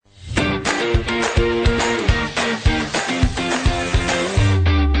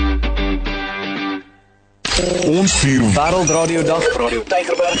Ons vier Wereld Radiodag op Radio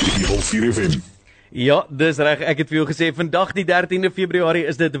Tygerberg, die 4 FM. Ja, dis reg, ek het vir jou gesê, vandag die 13de Februarie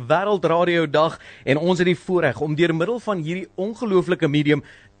is dit Wereld Radiodag en ons het die voorreg om deur middel van hierdie ongelooflike medium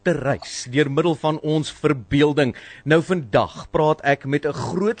te reis, deur middel van ons verbeelding. Nou vandag praat ek met 'n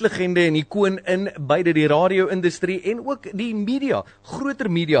groot legende en ikoon in beide die radio-industrie en ook die media, groter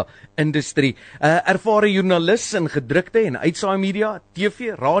media-industrie. Ervare joernalis in gedrukte en uitsaai media,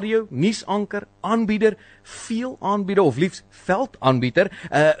 TV, radio, nuusanker, aanbieder, veel aanbieder of liefs veldaanbieder,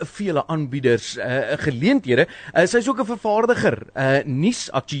 vele aanbieders geleenthede. Sy is ook 'n vervaardiger,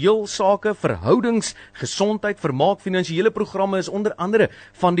 nuus, aktueel sake, verhoudings, gesondheid, vermaak, finansiële programme is onder andere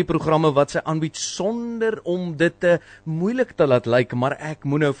van die programme wat sy aanbied sonder om dit moeilik te laat lyk, maar ek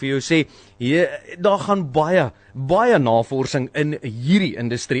moet nou vir jou sê, daar gaan baie navorsing in hierdie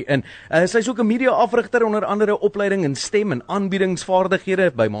industrie in. Sy is ook 'n media-afrigter, onder andere opleiding in stem- en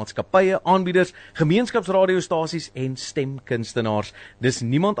aanbiedingsvaardighede by maatskappye, aanbieders, gemeenskapsradiostasies en stemkunstenaars. Dis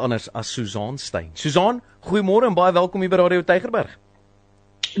niemand anders as Suzaan Steyn. Suzaan, goeiemôre en baie welkom hier by Radio Tygerberg.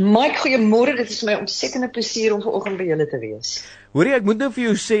 Mike, goeiemôre, dit is my ontsettende plesier om vanoggend by julle te wees. Hoorie, ek moet nou vir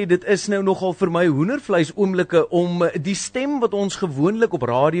jou sê, dit is nou nogal vir my hoendervleis oomblikke om die stem wat ons gewoonlik op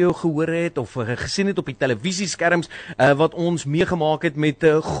radio gehoor het of gesien het op die televisieskerms, wat ons meegemaak het met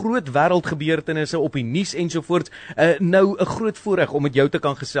groot wêreldgebeurtenisse op die nuus ensovoorts, nou 'n groot voorreg om met jou te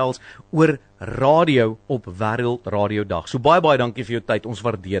kan gesels oor radio op Wereld Radiodag. So baie dankie vir jou tyd, ons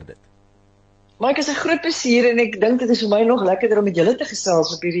waardeer dit. Mike, is 'n groot plesier en ek dink dit is vir my nog lekkerder om met julle te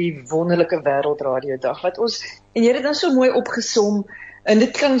gesels op hierdie wonderlike Wereld Radiodag. Wat ons, en jy het dit nou so mooi opgesom, en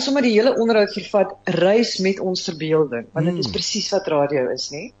dit kan sommer die hele onderhoud vervat, reis met ons verbeelding, want dit is presies wat radio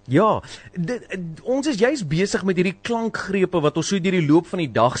is, nie? Ja, ons is juist besig met hierdie klankgrepe wat ons so deur die loop van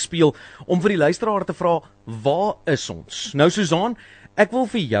die dag speel, om vir die luisteraar te vra, waar is ons? Nou Suzaan, ek wil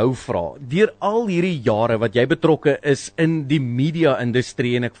vir jou vra, deur al hierdie jare wat jy betrokke is in die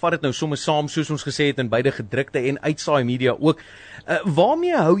media-industrie, en ek vat dit nou sommer saam, soos ons gesê het, in beide gedrukte en uitsaai media ook,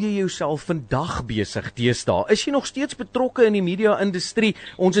 waarmee hou jy jouself vandag besig deesdae? Is jy nog steeds betrokke in die media-industrie?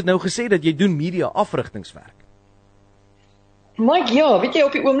 Ons het nou gesê dat jy doen media-afrigtingswerk. Mike, ja, weet jy,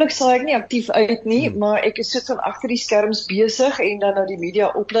 op die oomblik saai ek nie aktief uit nie, maar ek is sit van agter die skerms besig en dan nou die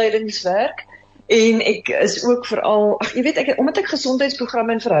media-opleidingswerk. En ek is ook veral, jy weet, omdat ek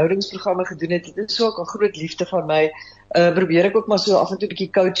gesondheidsprogramme en verhoudingsprogramme gedoen het, dit is ook 'n groot liefde van my, probeer ek ook maar so af en toe 'n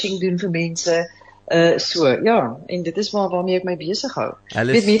bietjie coaching doen vir mense, ja, en dit is maar waarmee ek my besig hou.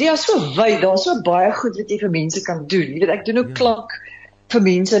 Weet, media is so wyd, daar is so baie goed wat jy vir mense kan doen. Jy weet, ek doen ook klank vir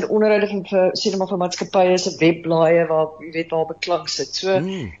mense en onderhoude vir maatskappye se webblaaie waar jy weet waar beklank sit. So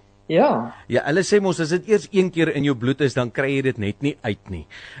ja. Ja, hulle sê mos as dit eers een keer in jou bloed is, dan kry jy dit net nie uit nie.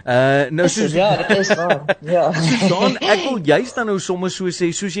 Nou ja, dit is waar. Ja. Suzaan, ek wil juist dan nou sommer so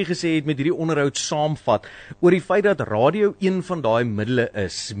sê, soos jy gesê het met hierdie onderhoud saamvat, oor die feit dat radio een van daai middele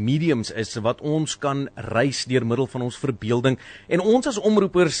is, mediums is, wat ons kan reis deur middel van ons verbeelding. En ons as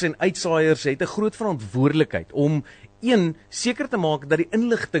omroepers en uitsaaiers het 'n groot verantwoordelikheid om seker te maak dat die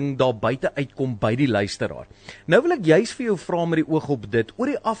inligting daar buite uitkom by die luisteraar. Nou wil ek juist vir jou vra met die oog op dit, oor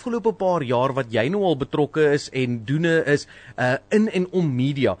die afgelope paar jaar wat jy nou al betrokke is en doene is in en om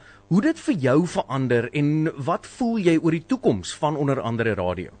media, hoe dit vir jou verander en wat voel jy oor die toekoms van onder andere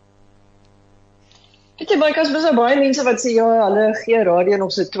radio? Weet jy, Mike, as mens baie mense wat sê, ja, hulle gee radio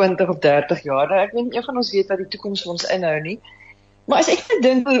nog so 20 of 30 jaar, ek weet, een van ons weet wat die toekoms vir ons inhou nie. Maar as ek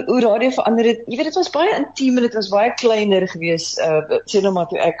dink hoe radio verander het, jy weet, dit was baie intiem en dit was baie kleiner gewees, sê nou maar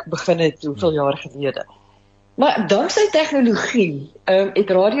toe ek begin het, hoeveel jaar gelede. Maar danksy tegnologie het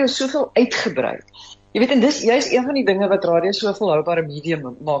radio soveel uitgebrei. Jy weet, en dis juist een van die dinge wat radio so 'n volhoubare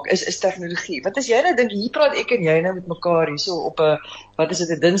medium maak, is tegnologie. Want as jy nou dink, hier praat ek en jy nou met mekaar hierso op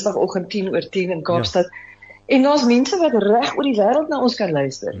 'n Dinsdagoggend 10:10 in Kaapstad, en daar's mense wat reg oor die wêreld na ons kan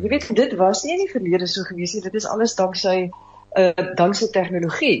luister. Jy weet, dit was nie in die verlede so gewees nie, dit is alles danksy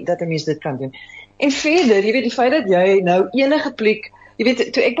tegnologie, dat 'n mens dit kan doen. En verder, jy weet, die feit dat jy nou enige plek, jy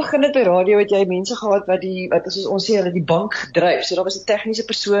weet, toe ek begin het by radio, het jy mense gehad wat soos ons sê, hulle die bank gedryf, so daar was 'n tegniese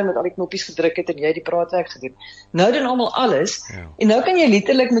persoon wat al die knoppies gedruk het en jy die praatwerk gedoen. Nou doen almal alles, en nou kan jy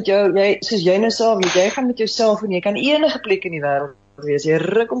letterlik met soos jy nou saam, jy gaan met jou selfoon, jy kan enige plek in die wêreld wees, jy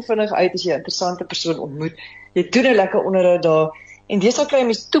ruk hom vinnig uit as jy 'n interessante persoon ontmoet, jy doen 'n lekker onderhoud daar, en deesdae kry jy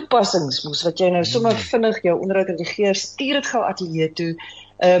mens toepassings, wat jy nou sommer vinnig jou onderhoud redigeer, stuur dit gou ateljee toe,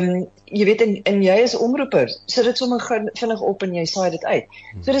 jy weet, en jy is omroeper, sit dit sommer vinnig op en jy saai dit uit.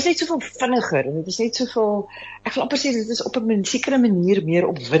 So dit is net soveel vinniger, en dit is net soveel, ek wil amper sê, dit is op 'n sekere manier meer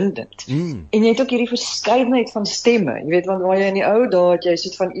opwindend. En jy het ook hierdie verskeidenheid van stemme, jy weet, want waar jy in die ou dae het jy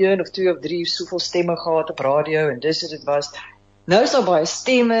soet van 1 of 2 of 3 soveel stemme gehad op radio, en dis wat dit was. Nou is daar baie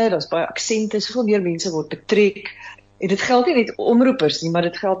stemme, daar's baie aksente, soveel meer mense word betrek. En dit geld nie net omroepers nie, maar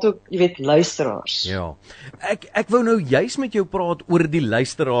dit geld ook, jy weet, luisteraars. Ja, ek wou nou juis met jou praat oor die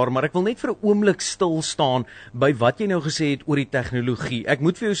luisteraar, maar ek wil net vir 'n oomblik stil staan by wat jy nou gesê het oor die tegnologie. Ek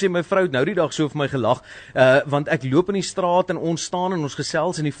moet vir jou sê, my vrou het nou die dag so vir my gelag, want ek loop in die straat en ons staan en ons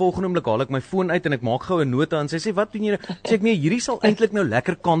gesels en die volgende oomblik haal ek my foon uit en ek maak gou 'n nota en sy sê, wat doen jy nou? Sê ek, nee, hierdie sal eintlik nou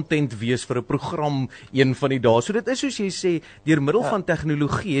lekker content wees vir 'n program een van die dae. So dit is soos jy sê, deur middel van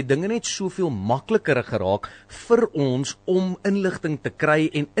tegnologie het dinge net soveel makliker geraak vir ons om inligting te kry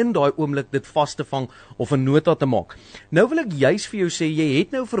en in daai oomblik dit vas te vang of 'n nota te maak. Nou wil ek juis vir jou sê, jy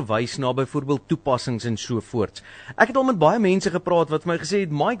het nou verwys na byvoorbeeld toepassings en so voorts. Ek het al met baie mense gepraat wat vir my gesê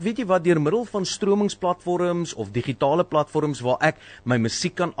het, Mike, weet jy wat, deur middel van stromingsplatforms of digitale platforms waar ek my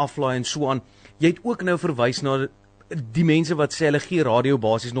musiek kan aflaai en so aan, jy het ook nou verwys na die mense wat sê hulle gee radio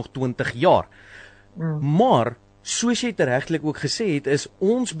basies nog 20 jaar. Maar soos jy teregtelik ook gesê het, is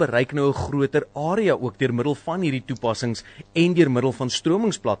ons bereik nou 'n groter area ook deur middel van hierdie toepassings en deur middel van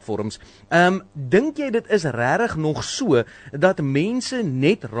stromingsplatforms. Dink jy dit is regtig nog so dat mense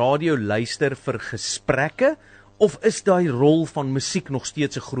net radio luister vir gesprekke, of is daai rol van musiek nog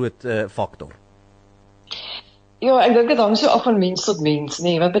steeds 'n groot faktor? Ja, ek dink dit hang so af van mens tot mens,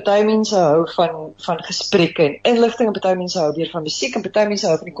 nee, want party mense hou van gesprekke en inligting en party mense hou weer van musiek en party mense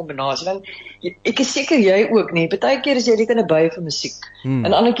hou van die kombinasie. Dan ek is seker jy ook nie. Party keer is jy net in 'n by van musiek.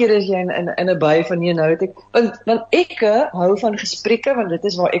 En ander keer is jy in 'n by van nee, nou het ek want ek hou van gesprekke want dit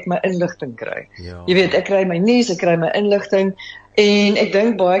is waar ek my inligting kry. Ja. Jy weet, ek kry my nuus, ek kry my inligting en ek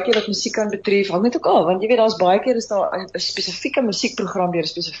dink baie keer dat musiek kan betref, hang net ook al, want jy weet daar's baie keer is daar 'n spesifieke musiekprogram deur 'n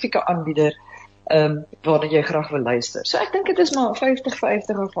spesifieke aanbieder waarna jy graag wil luister. So ek dink dit is maar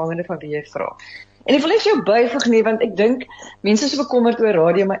 50-50 afhangende van wie jy vra. En ek wil net vir jou byvoeg nie, want ek dink mense is bekommerd oor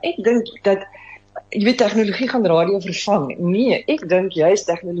radio, maar ek dink dat jy weet tegnologie gaan radio vervang. Nee, ek dink juist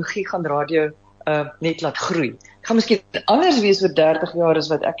tegnologie gaan radio net laat groei. Dit gaan miskien anders wees oor 30 jaar as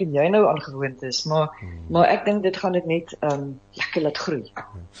wat ek en jy nou aangewoond is, maar ek dink dit gaan dit net lekker laat groei.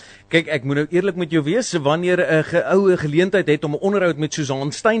 Kyk, ek moet nou eerlik met jou wees, wanneer 'n oue geleentheid het om 'n onderhoud met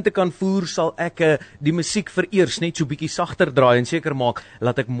Suzaan Steyn te kan voer, sal ek die musiek vereers net so bietjie sagter draai en seker maak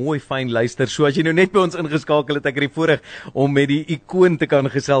laat ek mooi fyn luister. So as jy nou net by ons ingeskakel het, ek het die voorreg om met die ikoon te kan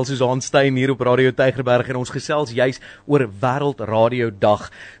gesels, Suzaan Steyn hier op Radio Tygerberg, en ons gesels juis oor Wereld Radiodag.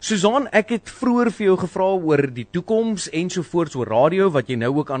 Suzaan, ek het vroeër vir jou gevra oor die toekoms ensovoorts oor radio wat jy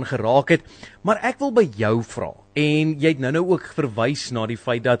nou ook aan geraak het, maar ek wil by jou vra. En jy het nou ook verwys na die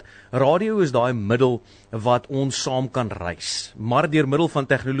feit dat radio is daai middel wat ons saam kan reis. Maar deur middel van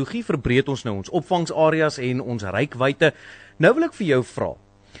tegnologie verbreed ons nou ons opvangsareas en ons reikwyte. Nou wil ek vir jou vra,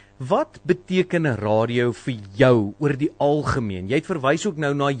 wat beteken radio vir jou oor die algemeen? Jy het verwys ook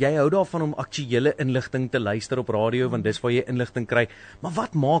nou na, jy hou daarvan om aktuele inligting te luister op radio, want dis waar jy inligting kry. Maar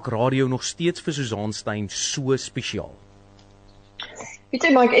wat maak radio nog steeds vir Suzaan Steyn so spesiaal? Weet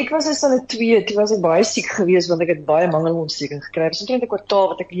jy, Mike, ek was in standaard 2, toe was ek baie siek geweest want ek het baie mangelontsteking gekry. Dit is omtrent 'n kwartaal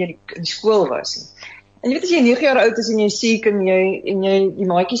wat ek nie in skool was nie. En jy weet as jy 9 jaar oud is en jy siek en jy die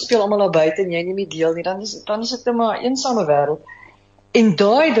maatjies speel almal daar buite en jy neem nie deel nie, dan is dit net maar 'n eensame wêreld. En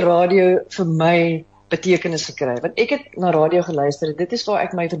daai het radio vir my betekenis gekry, want ek het na radio geluister. Dit is waar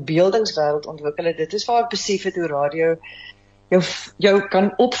ek my verbeeldingswêreld ontwikkel het. Dit is waar ek besef het hoe radio jou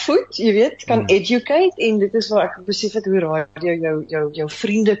kan opvoed, jy weet, kan educate, en dit is waar ek besef het hoe radio jou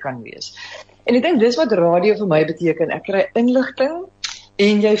vriende kan wees. En ek dink dis wat radio vir my beteken. Ek kry inligting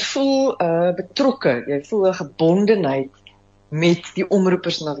en jy voel betrokke, jy voel 'n gebondenheid met die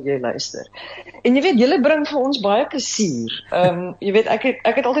omroepers na wie jy luister. En jy weet, julle bring vir ons baie plesier. Jy weet,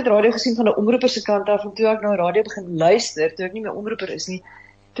 ek het altyd radio gesien van 'n omroeper se kant af, en toe ek nou radio begin luister, toe ek nie meer omroeper is nie,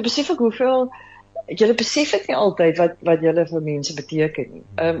 toe besef ek hoeveel julle besef dit nie altyd wat julle vir mense beteken nie.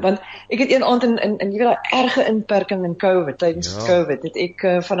 Want ek het een aand in jy weet daai erge inperking in COVID, tydens COVID, het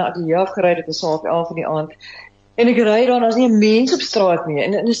ek van 'n ateljee af gery, dit is 11:30 in die aand. En ek ry daar, daar's nie 'n mens op straat nie.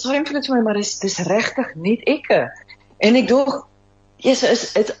 En in 'n stadium voel dit vir my, maar dis regtig net ek. En ek dog,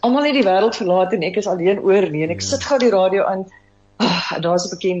 Jesus, het almal net die wêreld verlaat en ek is alleen oor nie. En ek sit gou die radio aan. Daar's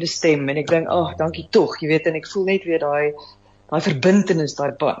 'n bekende stem en ek dink, dankie tog, jy weet, en ek voel net weer daai verbintenis,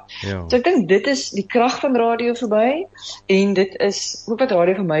 daai band. Ja. So ek dink dit is die krag van radio vir my, en dit is ook wat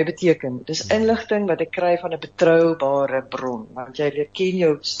radio vir my beteken. Dis inligting wat ek kry van 'n betroubare bron, want jy leer ken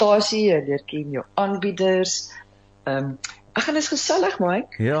jou stasie, jy leer ken jou aanbieders. Ag, en dis gesellig,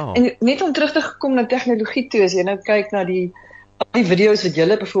 Mike. Ja. En net om terug te kom na tegnologie toe, as jy nou kyk na die video's wat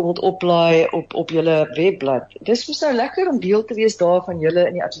julle byvoorbeeld oplaai op julle webblad. Dis mos nou lekker om deel te wees daarvan julle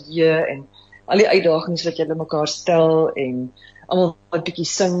in die ateljee en al die uitdagings wat julle mekaar stel en almal wat bietjie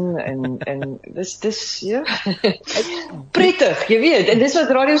sing en dis ja. Prettig, jy weet. En dis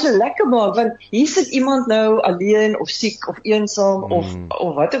wat radio so lekker maak, want hier sit iemand nou alleen of siek of eensaam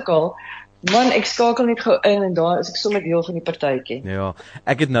of wat ook al. Man, ek skakel net gou in en daar is ek sommer deel van die partytjie. Ja,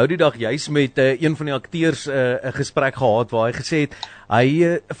 ek het nou die dag juis met een van die akteurs 'n gesprek gehad waar hy gesê het,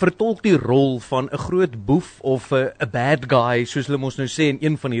 hy vertolk die rol van 'n groot boef of 'n bad guy, soos hulle mos nou sê in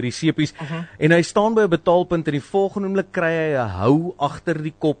een van hierdie sepies, en hy staan by 'n betaalpunt en die volgende oomblik kry hy 'n hou agter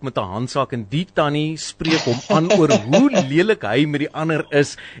die kop met 'n handsak en die tannie spreek hom aan oor hoe lelik hy met die ander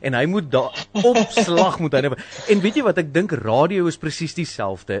is en hy moet daar opslag moet hy. En weet jy wat, ek dink radio is presies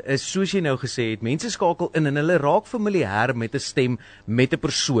dieselfde, is soos jy nou gesê het, mense skakel in en hulle raak familier met 'n stem, met 'n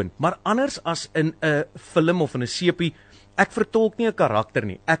persoon, maar anders as in 'n film of in 'n sepie, ek vertolk nie 'n karakter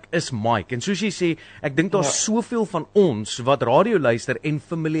nie, ek is Mike, en soos jy sê, ek dink daar's soveel van ons wat radio luister en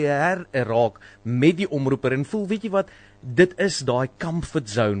familier raak met die omroeper en voel, weet jy wat, dit is daai comfort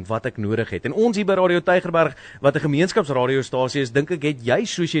zone wat ek nodig het. En ons hier by Radio Tygerberg, wat 'n gemeenskapsradiostasie is, dink ek het jy,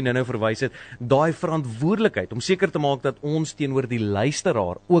 soos jy nou verwys het, daai verantwoordelikheid om seker te maak dat ons teenoor die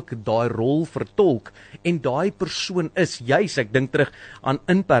luisteraar ook daai rol vertolk en daai persoon is juis, ek dink terug aan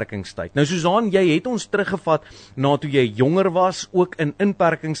inperkingstyd. Nou Suzaan, jy het ons teruggevat na toe jy jonger was, ook in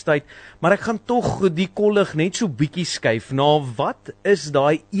inperkingstyd, maar ek gaan tog die kollig net so bietjie skuif na wat is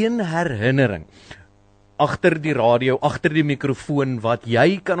daai een herinnering agter die radio, agter die mikrofoon, wat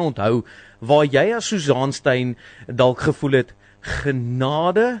jy kan onthou, waar jy as Suzaan Steyn dalk gevoel het,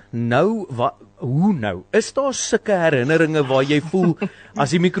 genade, nou, hoe nou? Is daar sulke herinneringe waar jy voel,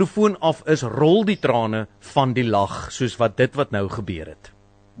 as die mikrofoon af is, rol die trane van die lag, soos wat dit wat nou gebeur het?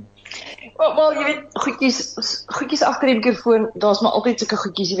 Wel, jy weet, goedjies agter die mikrofoon, daar's maar altyd sulke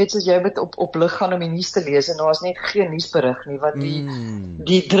goedjies, jy weet, soos jy met op lig gaan om die nuus te lees, en daar's net geen nuusberig nie, wat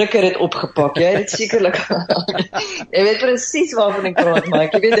die drukker het opgepak, jy het sekerlik, jy weet presies waarvan ek praat, maar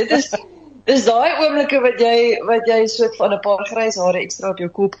ek weet, dis daai oomblikke wat jy soort van 'n paar grys hare ekstra op jou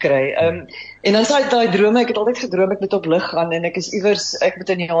kop kry, en dan sê daai drome, ek het altyd gedroom, ek moet op lig gaan, en ek is iewers, ek moet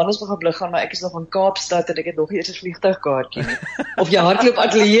in Johannesburg op lig gaan, maar ek is nog in Kaapstad, en ek het nog eers 'n vliegtuigkaartjie, of jy hardloop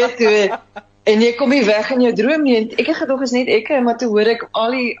ateljee toe, en jy kom nie weg in jou droom nie, en ek het gedog is net ek, maar toe hoor ek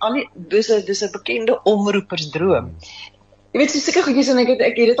dis 'n bekende omroepersdroom. Jy weet, so sulke goedjies, en ek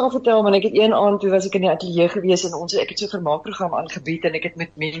het dit al vertel, maar ek het een aand, toe was ek in die ateljee gewees, en ek het so 'n vermaakprogram aangebied, en ek het met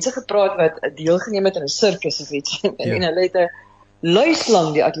mense gepraat wat deelgeneem het in 'n sirkus of iets, en hulle het 'n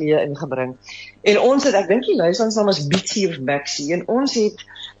luislang die ateljee ingebring, en ons het, ek dink die luislang se naam is Bitsy of Maxie, en ons het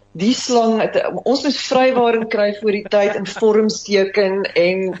die slang, ons moes vrywaring kry voor die tyd in vorms teken,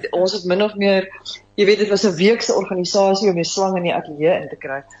 en ons het min of meer, jy weet, dit was 'n week se organisasie om die slang in die ateljee in te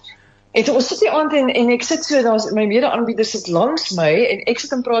kry. En toe ons sit die aand en ek sit so, daar's my mede-aanbieder sit langs my, en ek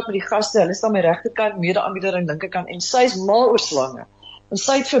sit en praat met die gaste, hulle staan my regterkant, mede-aanbieder aan linkerkant, en sy is mal oor slange. En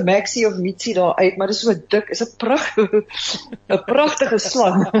sy het vir Maxie of Mitsie daar uit, maar dit is so dik, is 'n pragtige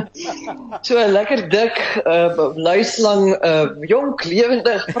slang. So 'n lekker dik, luislang, jonk,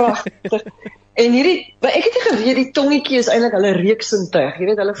 lewendig, pragtig. En maar ek het nie geweet, die tongetjie is eintlik hulle reuksintuig, jy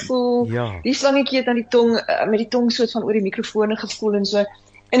weet, hulle voel, die slangetjie het aan die tong, met die tong soort van oor die mikrofone gevoel en so,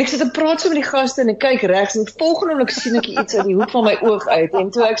 en ek sit en praat so met die gaste, en ek kyk regs, en volgende oomblik sien ek iets uit die hoek van my oog uit,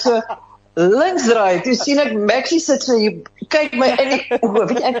 en toe ek so links draai, toe sien ek Maxie sit so, kyk my in die oog,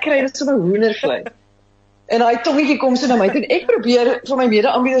 weet jy, ek kry dit so 'n hoendervlei, en hy tongetjie kom so na my, en ek probeer vir my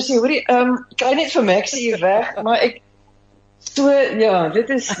mede-aanbieder sê, hoorie, kry net vir Maxie hier weg, maar so, ja, dit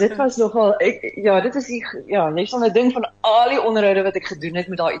was nogal, dit is net van 'n ding van al die onderhoude wat ek gedoen het,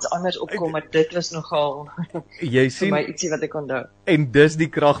 met daar iets anders opkom, maar dit was nogal, jy sien, vir my ietsie wat ek onthou. En dis die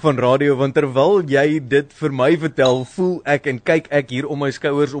krag van radio, want terwyl jy dit vir my vertel, voel ek en kyk ek hier om my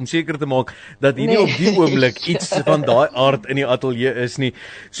skouers, om seker te maak, dat hier nie op die oomblik iets van daai aard in die ateljee is nie.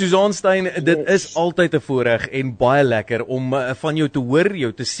 Suzaan Steyn, dit is altyd 'n voorreg, en baie lekker, om van jou te hoor,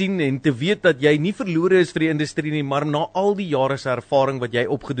 jou te sien, en te weet dat jy nie verlore is vir die industrie nie, maar na al die jare se ervaring wat jy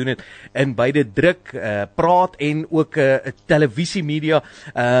opgedoen het in beide druk, praat en ook televisiemedia,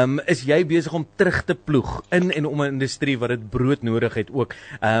 is jy besig om terug te ploeg in en om 'n industrie wat dit brood nodig het ook,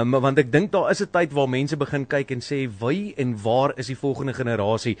 want ek dink daar is 'n tyd waar mense begin kyk en sê, wie en waar is die volgende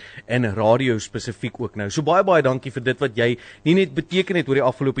generasie in radio spesifiek ook nou. So baie dankie vir dit wat jy nie net beteken het oor die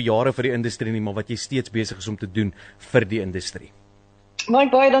afgelope jare vir die industrie nie, maar wat jy steeds besig is om te doen vir die industrie.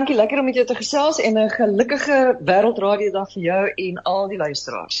 Mike, baie dankie, lekker om met jou te gesels, en 'n gelukkige Wereld Radiodag vir jou en al die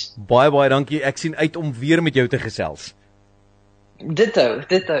luisteraars. Baie dankie, ek sien uit om weer met jou te gesels. Ditto.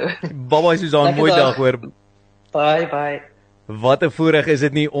 Bye Suzaan, mooi dag hoor. Bye. Wat 'n voorreg is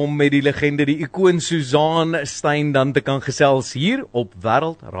dit nie om met die legende, die ikoon Suzaan Steyn dan te kan gesels hier op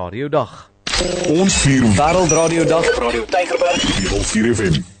Wereld Radiodag. Ons vier Wereld Radiodag, Radio Tygerberg, 4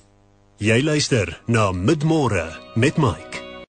 FM. Jy luister na Midmôre met Mike.